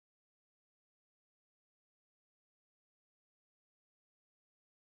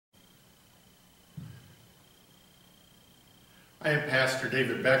I am Pastor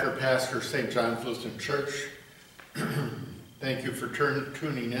David Becker, pastor of St. John's Lutheran Church. Thank you for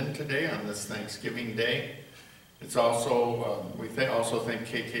tuning in today on this Thanksgiving Day. It's also, we also thank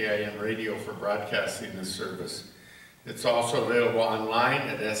KKIN Radio for broadcasting this service. It's also available online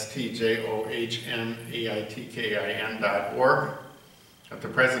at stjohnmaitkin.org. At the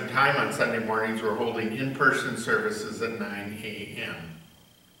present time on Sunday mornings, we're holding in-person services at 9 a.m.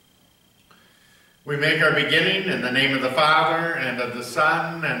 We make our beginning in the name of the Father, and of the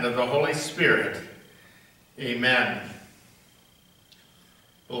Son, and of the Holy Spirit. Amen.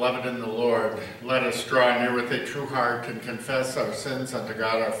 Beloved in the Lord, let us draw near with a true heart and confess our sins unto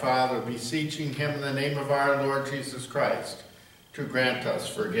God our Father, beseeching him in the name of our Lord Jesus Christ, to grant us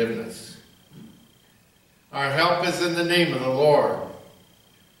forgiveness. Our help is in the name of the Lord,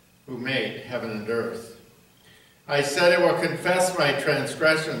 who made heaven and earth. I said, I will confess my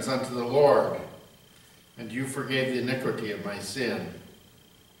transgressions unto the Lord, and you forgave the iniquity of my sin.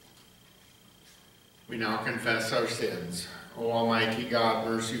 We now confess our sins. O Almighty God,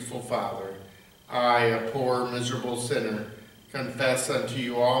 merciful Father, I, a poor, miserable sinner, confess unto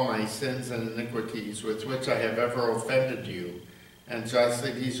you all my sins and iniquities with which I have ever offended you, and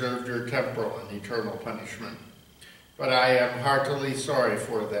justly deserved your temporal and eternal punishment. But I am heartily sorry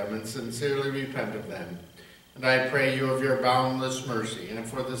for them, and sincerely repent of them. And I pray you of your boundless mercy, and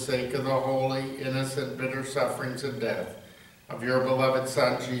for the sake of the holy, innocent, bitter sufferings and death of your beloved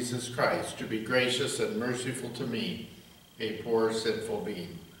Son, Jesus Christ, to be gracious and merciful to me, a poor, sinful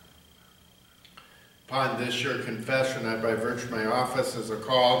being. Upon this your confession, I, by virtue of my office as a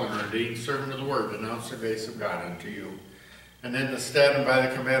called and ordained servant of the Word, announce the grace of God unto you. And in the stead and by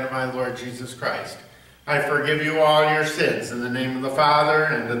the command of my Lord Jesus Christ, I forgive you all your sins, in the name of the Father,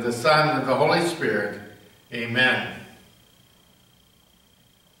 and of the Son, and of the Holy Spirit. Amen.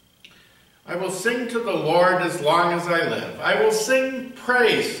 I will sing to the Lord as long as I live. I will sing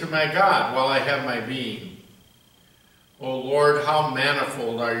praise to my God while I have my being. O Lord, how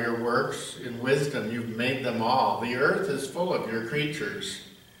manifold are your works. In wisdom you've made them all. The earth is full of your creatures.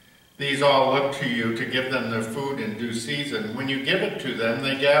 These all look to you to give them their food in due season. When you give it to them,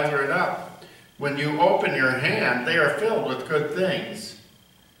 they gather it up. When you open your hand, they are filled with good things.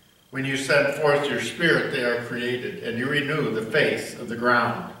 When you send forth your Spirit, they are created, and you renew the face of the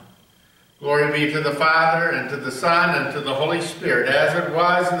ground. Glory be to the Father, and to the Son, and to the Holy Spirit, as it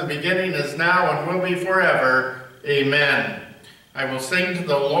was in the beginning, is now, and will be forever. Amen. I will sing to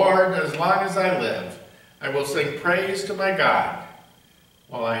the Lord as long as I live. I will sing praise to my God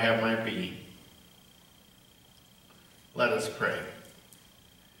while I have my being. Let us pray.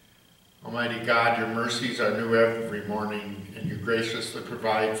 Almighty God, your mercies are new every morning, and you graciously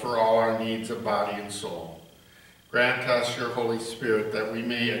provide for all our needs of body and soul. Grant us your Holy Spirit that we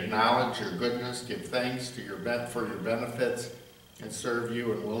may acknowledge your goodness, give thanks to for your benefits, and serve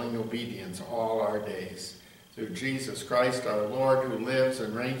you in willing obedience all our days. Through Jesus Christ our Lord, who lives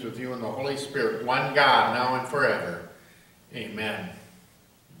and reigns with you in the Holy Spirit, one God, now and forever. Amen.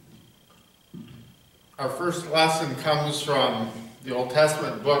 Our first lesson comes from the Old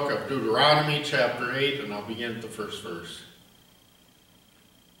Testament book of Deuteronomy, chapter 8, and I'll begin at the first verse.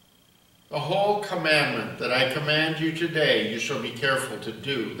 The whole commandment that I command you today you shall be careful to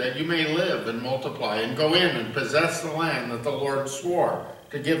do, that you may live and multiply and go in and possess the land that the Lord swore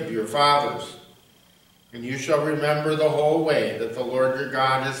to give to your fathers. And you shall remember the whole way that the Lord your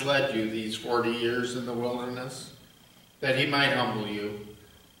God has led you these 40 years in the wilderness, that he might humble you,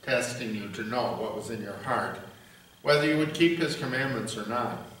 testing you to know what was in your heart, whether you would keep his commandments or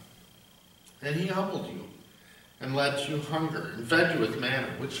not. And he humbled you, and let you hunger, and fed you with manna,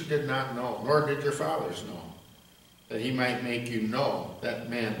 which you did not know, nor did your fathers know, that he might make you know that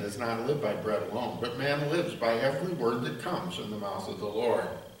man does not live by bread alone, but man lives by every word that comes from the mouth of the Lord.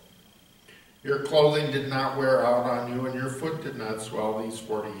 Your clothing did not wear out on you, and your foot did not swell these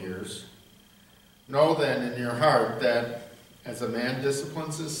 40 years. Know then in your heart that as a man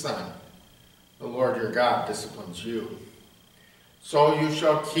disciplines his son, the Lord your God disciplines you. So you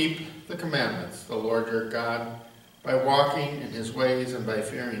shall keep the commandments, the Lord your God, by walking in his ways and by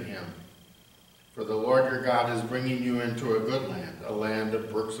fearing him. For the Lord your God is bringing you into a good land, a land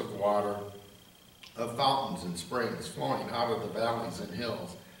of brooks of water, of fountains and springs flowing out of the valleys and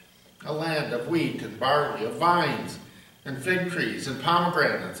hills, a land of wheat and barley, of vines and fig trees and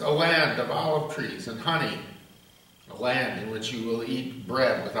pomegranates, a land of olive trees and honey, a land in which you will eat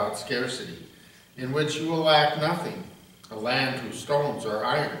bread without scarcity, in which you will lack nothing, a land whose stones are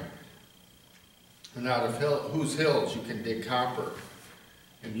iron, and out of whose hills you can dig copper.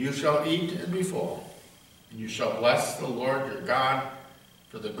 And you shall eat and be full, and you shall bless the Lord your God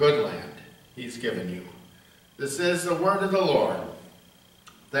for the good land he's given you. This is the word of the Lord.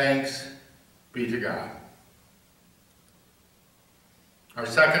 Thanks be to God. Our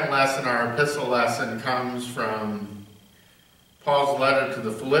second lesson, our epistle lesson, comes from Paul's letter to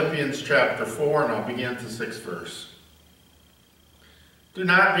the Philippians chapter 4, and I'll begin at the 6th verse. Do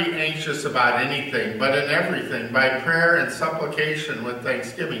not be anxious about anything, but in everything, by prayer and supplication with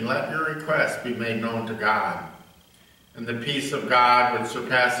thanksgiving, let your requests be made known to God. And the peace of God, which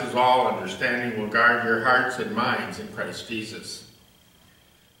surpasses all understanding, will guard your hearts and minds in Christ Jesus.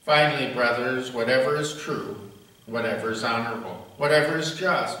 Finally, brothers, whatever is true, whatever is honorable, whatever is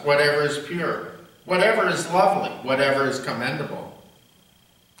just, whatever is pure, whatever is lovely, whatever is commendable,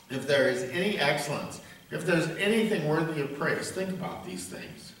 if there is any excellence, if there's anything worthy of praise, think about these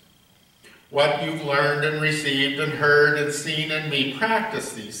things. What you've learned and received and heard and seen in me,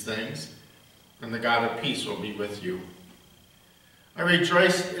 practice these things, and the God of peace will be with you. I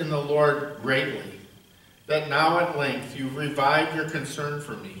rejoice in the Lord greatly that now at length you've revived your concern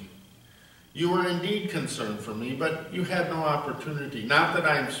for me. You were indeed concerned for me, but you had no opportunity. Not that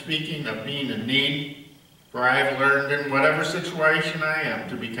I am speaking of being in need, for I have learned in whatever situation I am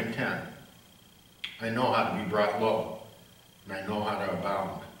to be content. I know how to be brought low, and I know how to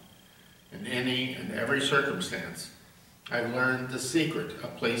abound. In any and every circumstance, I've learned the secret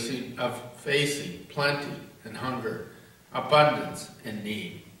of facing plenty and hunger, abundance and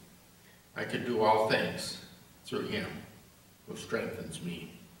need. I can do all things through him who strengthens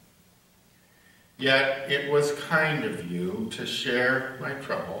me. Yet it was kind of you to share my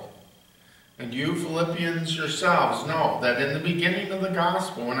trouble. And you Philippians yourselves know that in the beginning of the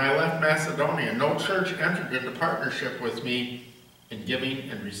gospel, when I left Macedonia, no church entered into partnership with me in giving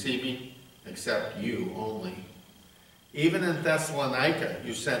and receiving except you only. Even in Thessalonica,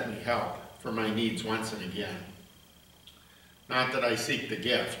 you sent me help for my needs once and again. Not that I seek the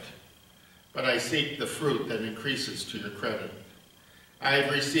gift, but I seek the fruit that increases to your credit. I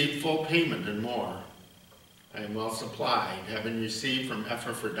have received full payment and more. I am well supplied, having received from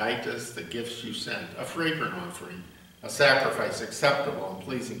Epaphroditus the gifts you sent, a fragrant offering, a sacrifice acceptable and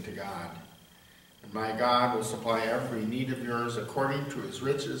pleasing to God. And my God will supply every need of yours according to his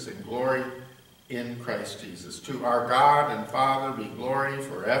riches and glory in Christ Jesus. To our God and Father be glory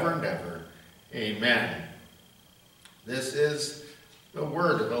forever and ever. Amen. This is the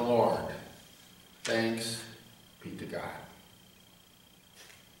word of the Lord. Thanks be to God.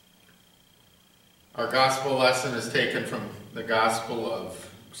 Our gospel lesson is taken from the Gospel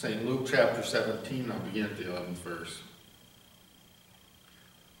of St. Luke chapter 17. I'll begin at the 11th verse.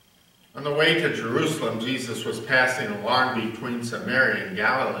 On the way to Jerusalem, Jesus was passing along between Samaria and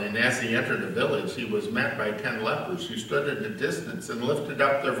Galilee, and as he entered a village, he was met by 10 lepers who stood at a distance and lifted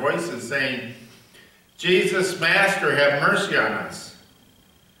up their voices, saying, Jesus, Master, have mercy on us.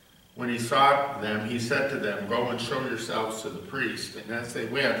 When he saw them, he said to them, Go and show yourselves to the priest. And as they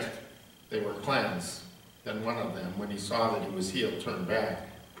went, they were cleansed. Then one of them, when he saw that he was healed, turned back,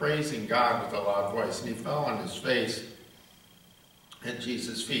 praising God with a loud voice. And he fell on his face at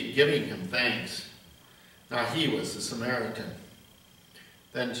Jesus' feet, giving him thanks. Now he was a Samaritan.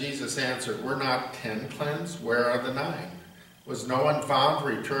 Then Jesus answered, Were not 10 cleansed? Where are the 9? Was no one found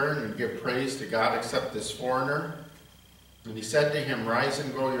to return and give praise to God except this foreigner? And he said to him, Rise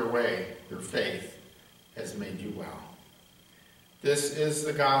and go your way. Your faith has made you well. This is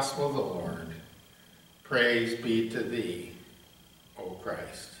the gospel of the Lord. Praise be to thee, O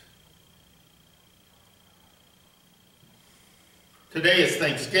Christ. Today is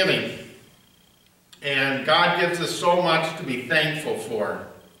Thanksgiving, and God gives us so much to be thankful for.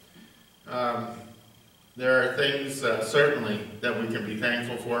 There are things, certainly, that we can be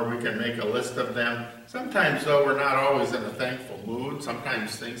thankful for. We can make a list of them. Sometimes, though, we're not always in a thankful mood.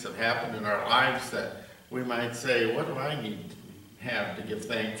 Sometimes things have happened in our lives that we might say, what do I need to have to give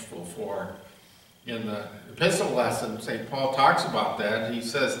thankful for? In the epistle lesson, St. Paul talks about that. He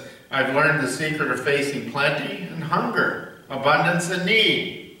says, I've learned the secret of facing plenty and hunger, abundance and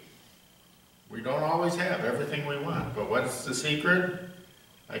need. We don't always have everything we want, but what's the secret?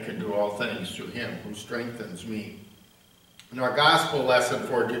 I can do all things through him who strengthens me. In our gospel lesson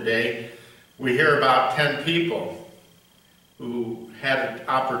for today, we hear about 10 people who had an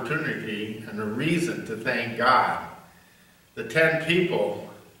opportunity and a reason to thank God. The 10 people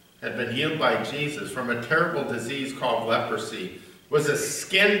had been healed by Jesus from a terrible disease called leprosy. It was a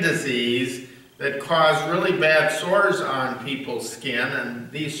skin disease that caused really bad sores on people's skin,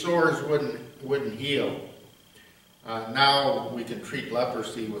 and these sores wouldn't heal. Now we can treat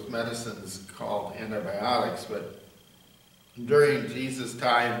leprosy with medicines called antibiotics, but during Jesus'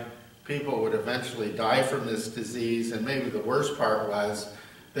 time, people would eventually die from this disease, and maybe the worst part was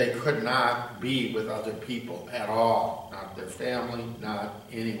They could not be with other people at all, not their family, not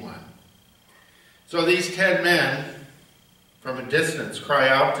anyone. So these 10 men from a distance cry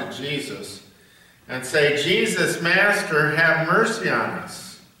out to Jesus and say, "Jesus, Master, have mercy on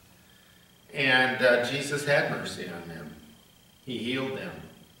us." And Jesus had mercy on them. He healed them,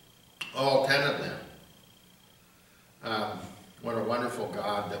 all 10 of them. What a wonderful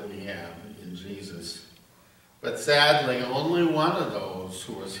God that we have in Jesus. But sadly, only one of those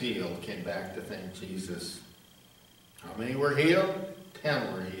who was healed came back to thank Jesus. How many were healed?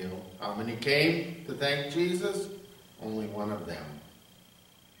 10 were healed. How many came to thank Jesus? Only one of them.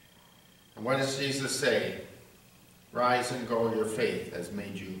 And what does Jesus say? "Rise and go, your faith has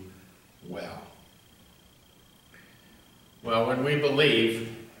made you well." Well, when we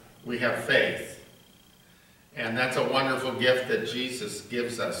believe, we have faith. And that's a wonderful gift that Jesus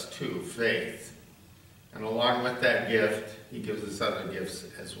gives us too, faith. And along with that gift, he gives us other gifts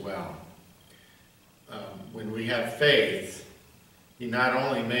as well. When we have faith, he not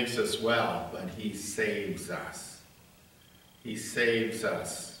only makes us well, but he saves us. He saves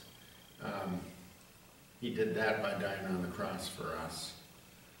us. He did that by dying on the cross for us.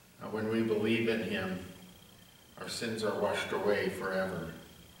 When we believe in him, our sins are washed away forever.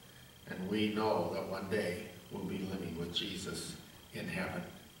 And we know that one day we'll be living with Jesus in heaven.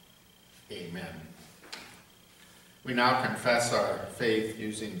 Amen. We now confess our faith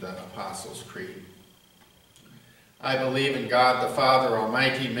using the Apostles' Creed. I believe in God the Father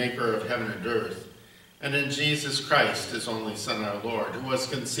Almighty, maker of heaven and earth, and in Jesus Christ, his only Son, our Lord, who was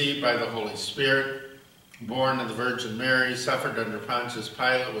conceived by the Holy Spirit, born of the Virgin Mary, suffered under Pontius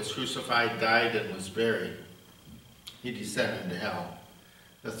Pilate, was crucified, died, and was buried. He descended into hell.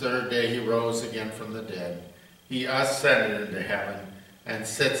 The third day he rose again from the dead. He ascended into heaven and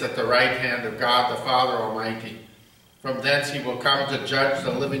sits at the right hand of God the Father Almighty. From thence he will come to judge the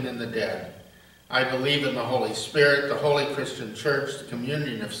living and the dead. I believe in the Holy Spirit, the holy Christian church, the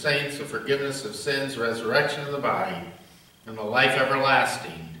communion of saints, the forgiveness of sins, resurrection of the body, and the life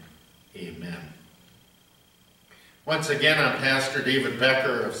everlasting. Amen. Once again, I'm Pastor David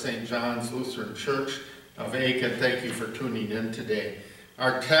Becker of St. John's Lutheran Church of Aitkin. Thank you for tuning in today.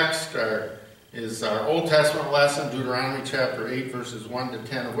 Our text is our Old Testament lesson, Deuteronomy chapter 8, verses 1 to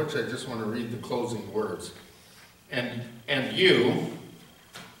 10, of which I just want to read the closing words. And you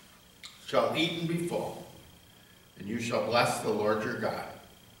shall eat and be full, and you shall bless the Lord your God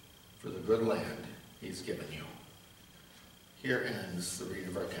for the good land he's given you. Here ends the reading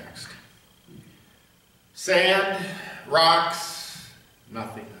of our text. Sand, rocks,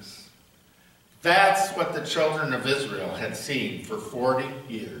 nothingness. That's what the children of Israel had seen for 40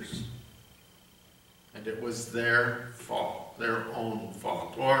 years. And it was their fault, their own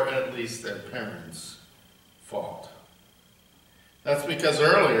fault, or at least their parents' fault. That's because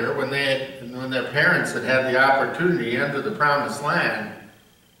earlier, when their parents had had the opportunity to enter the promised land,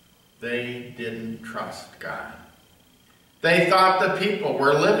 they didn't trust God. They thought the people who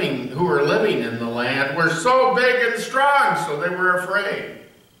were living in the land were so big and strong, so they were afraid.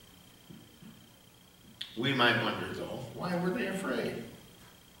 We might wonder, though, why were they afraid?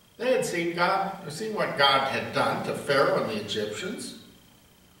 They had seen what God had done to Pharaoh and the Egyptians.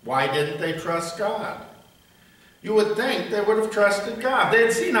 Why didn't they trust God? You would think they would have trusted God. They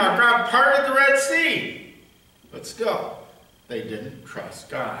had seen how God parted the Red Sea. But still, they didn't trust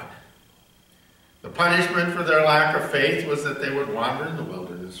God. The punishment for their lack of faith was that they would wander in the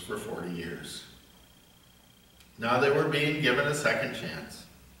wilderness for 40 years. Now they were being given a second chance.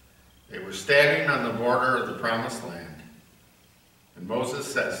 They were standing on the border of the promised land. And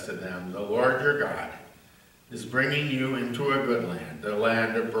Moses says to them, "The Lord your God is bringing you into a good land, a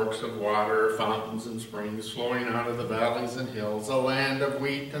land of brooks of water, fountains and springs flowing out of the valleys and hills, a land of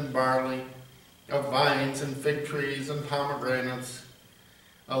wheat and barley, of vines and fig trees and pomegranates,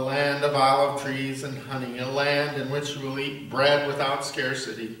 a land of olive trees and honey, a land in which you will eat bread without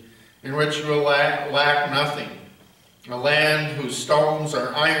scarcity, in which you will lack nothing, a land whose stones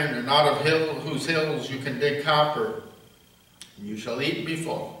are iron and out of whose hills you can dig copper. And you shall eat and be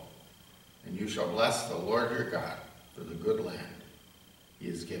full, and you shall bless the Lord your God for the good land he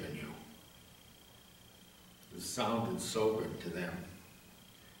has given you." It sounded so good to them.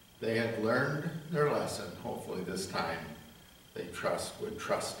 They had learned their lesson. Hopefully this time they would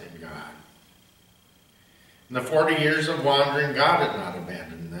trust in God. In the 40 years of wandering, God had not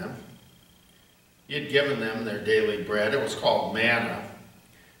abandoned them. He had given them their daily bread. It was called manna.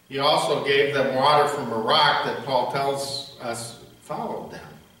 He also gave them water from a rock that Paul tells us followed them.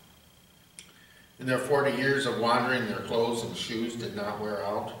 In their 40 years of wandering, their clothes and shoes did not wear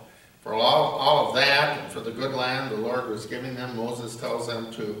out. For all of that and for the good land the Lord was giving them, Moses tells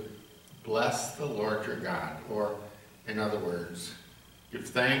them to bless the Lord your God. Or, in other words, give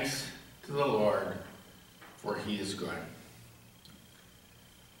thanks to the Lord, for he is good.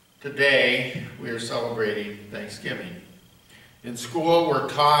 Today, we are celebrating Thanksgiving. In school, we're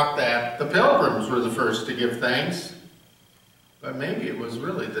taught that the pilgrims were the first to give thanks, but maybe it was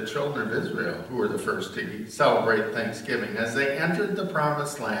really the children of Israel who were the first to celebrate Thanksgiving as they entered the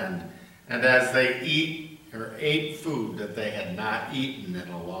promised land and as they ate food that they had not eaten in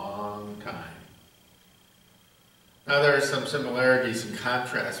a long time. Now, there are some similarities and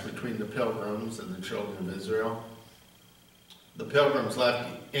contrasts between the pilgrims and the children of Israel. The pilgrims left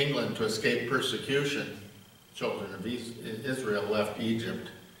England to escape persecution. Children of Israel left Egypt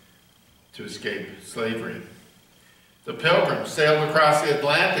to escape slavery. The pilgrims sailed across the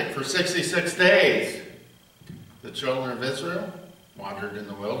Atlantic for 66 days. The children of Israel wandered in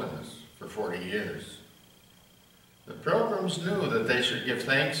the wilderness for 40 years. The pilgrims knew that they should give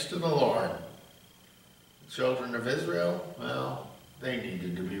thanks to the Lord. The children of Israel, well, they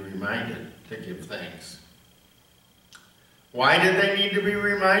needed to be reminded to give thanks. Why did they need to be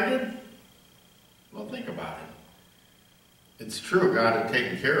reminded? Well, think about it. It's true God had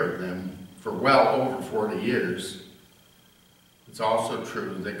taken care of them for well over 40 years. It's also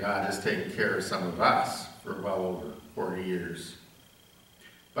true that God has taken care of some of us for well over 40 years.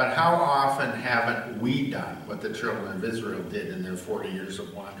 But how often haven't we done what the children of Israel did in their 40 years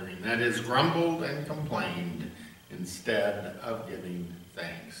of wandering? That is, grumbled and complained instead of giving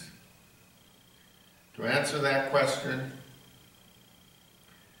thanks. To answer that question,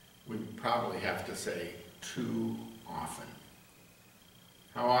 we probably have to say too often.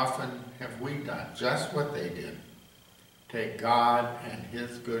 How often have we done just what they did? Take God and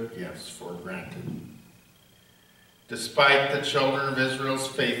his good gifts for granted. Despite the children of Israel's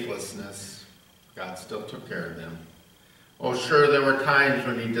faithlessness, God still took care of them. Oh, sure, there were times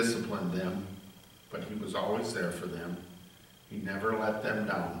when he disciplined them, but he was always there for them. He never let them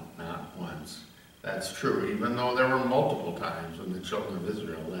down, not once. That's true, even though there were multiple times when the children of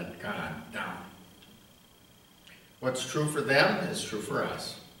Israel let God down. What's true for them is true for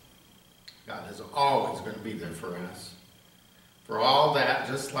us. God is always going to be there for us. For all that,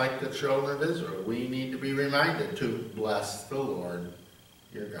 just like the children of Israel, we need to be reminded to bless the Lord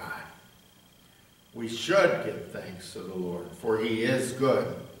your God. We should give thanks to the Lord, for he is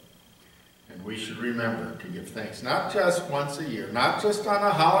good. And we should remember to give thanks not just once a year, not just on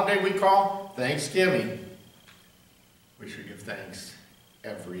a holiday we call Thanksgiving. We should give thanks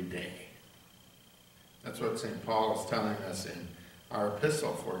every day. That's what St. Paul is telling us in our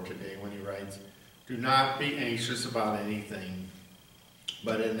epistle for today when he writes, "Do not be anxious about anything,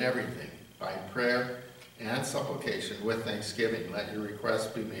 but in everything, by prayer and supplication with thanksgiving, let your requests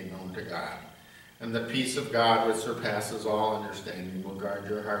be made known to God. And the peace of God, which surpasses all understanding, will guard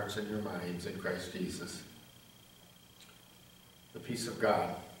your hearts and your minds in Christ Jesus." The peace of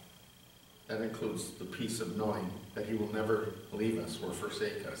God, that includes the peace of knowing that he will never leave us or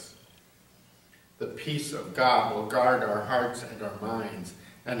forsake us. The peace of God will guard our hearts and our minds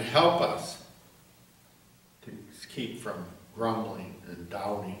and help us to keep from grumbling and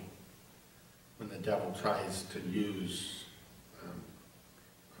doubting when the devil tries to use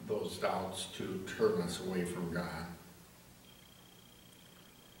those doubts to turn us away from God.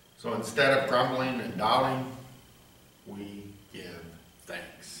 So instead of grumbling and doubting, we give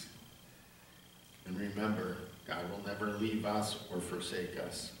thanks. And remember, God will never leave us or forsake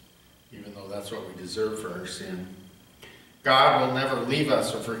us, even though that's what we deserve for our sin. God will never leave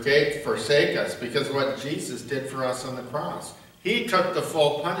us or forsake us because of what Jesus did for us on the cross. He took the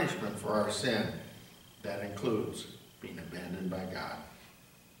full punishment for our sin. That includes being abandoned by God.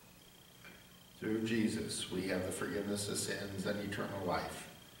 Through Jesus, we have the forgiveness of sins and eternal life.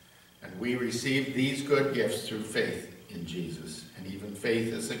 And we receive these good gifts through faith in Jesus. And even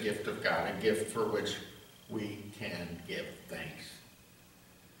faith is a gift of God, a gift for which we can give thanks.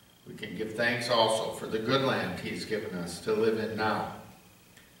 We can give thanks also for the good land he's given us to live in now.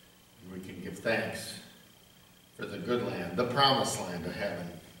 And we can give thanks for the good land, the promised land of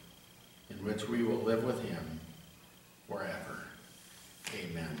heaven, in which we will live with him forever.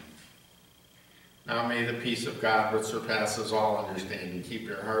 Amen. Now may the peace of God, which surpasses all understanding, keep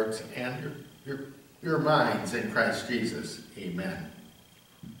your hearts and your minds in Christ Jesus. Amen.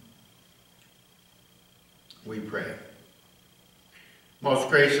 We pray. Most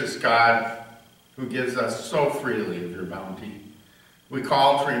gracious God, who gives us so freely of your bounty, we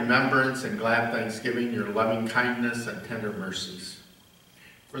call to remembrance and glad thanksgiving your loving kindness and tender mercies.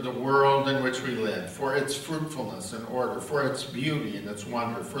 for the world in which we live, for its fruitfulness and order, for its beauty and its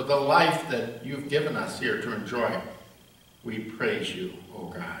wonder, for the life that you've given us here to enjoy. We praise you, O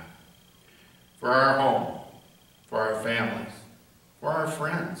God, for our home, for our families, for our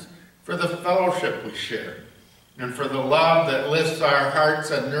friends, for the fellowship we share, and for the love that lifts our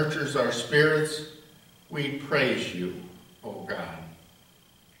hearts and nurtures our spirits. We praise you, O God,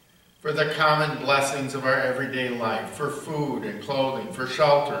 for the common blessings of our everyday life, for food and clothing, for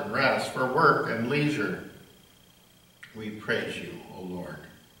shelter and rest, for work and leisure. We praise you, O Lord,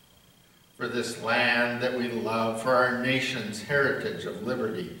 for this land that we love, for our nation's heritage of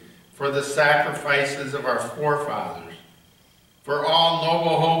liberty, for the sacrifices of our forefathers, for all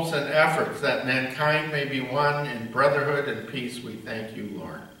noble hopes and efforts that mankind may be one in brotherhood and peace. We thank you,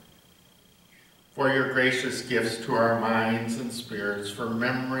 Lord, for your gracious gifts to our minds and spirits, for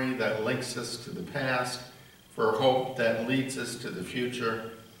memory that links us to the past, for hope that leads us to the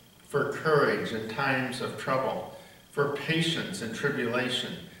future, for courage in times of trouble, for patience in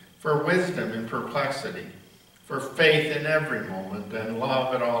tribulation, for wisdom in perplexity, for faith in every moment, and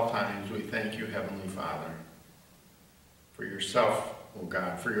love at all times. We thank you, Heavenly Father, for yourself, O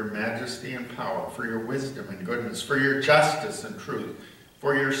God, for your majesty and power, for your wisdom and goodness, for your justice and truth,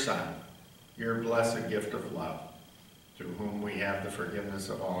 for your Son, your blessed gift of love, through whom we have the forgiveness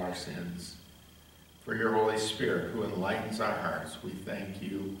of all our sins. For your Holy Spirit, who enlightens our hearts, we thank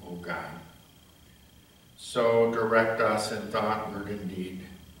you, O God. So direct us in thought, word, and deed,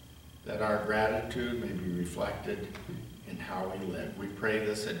 that our gratitude may be reflected in how we live. We pray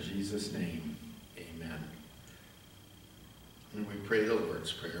this in Jesus' name. Amen. And we pray the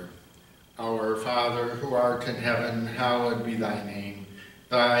Lord's Prayer. Our Father, who art in heaven, hallowed be thy name.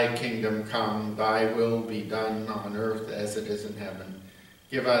 Thy kingdom come, thy will be done on earth as it is in heaven.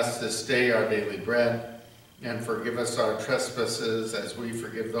 Give us this day our daily bread, and forgive us our trespasses as we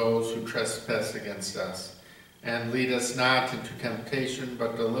forgive those who trespass against us. And lead us not into temptation,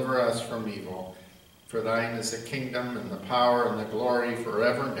 but deliver us from evil. For thine is the kingdom, and the power, and the glory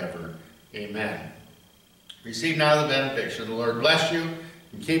forever and ever. Amen. Receive now the benediction. The Lord bless you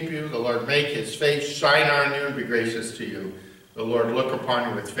and keep you. The Lord make his face shine on you and be gracious to you. The Lord look upon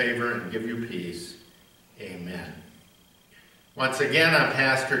you with favor and give you peace. Amen. Once again, I'm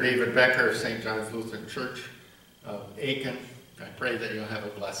Pastor David Becker of St. John's Lutheran Church of Aitkin. I pray that you'll have a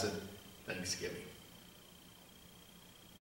blessed Thanksgiving.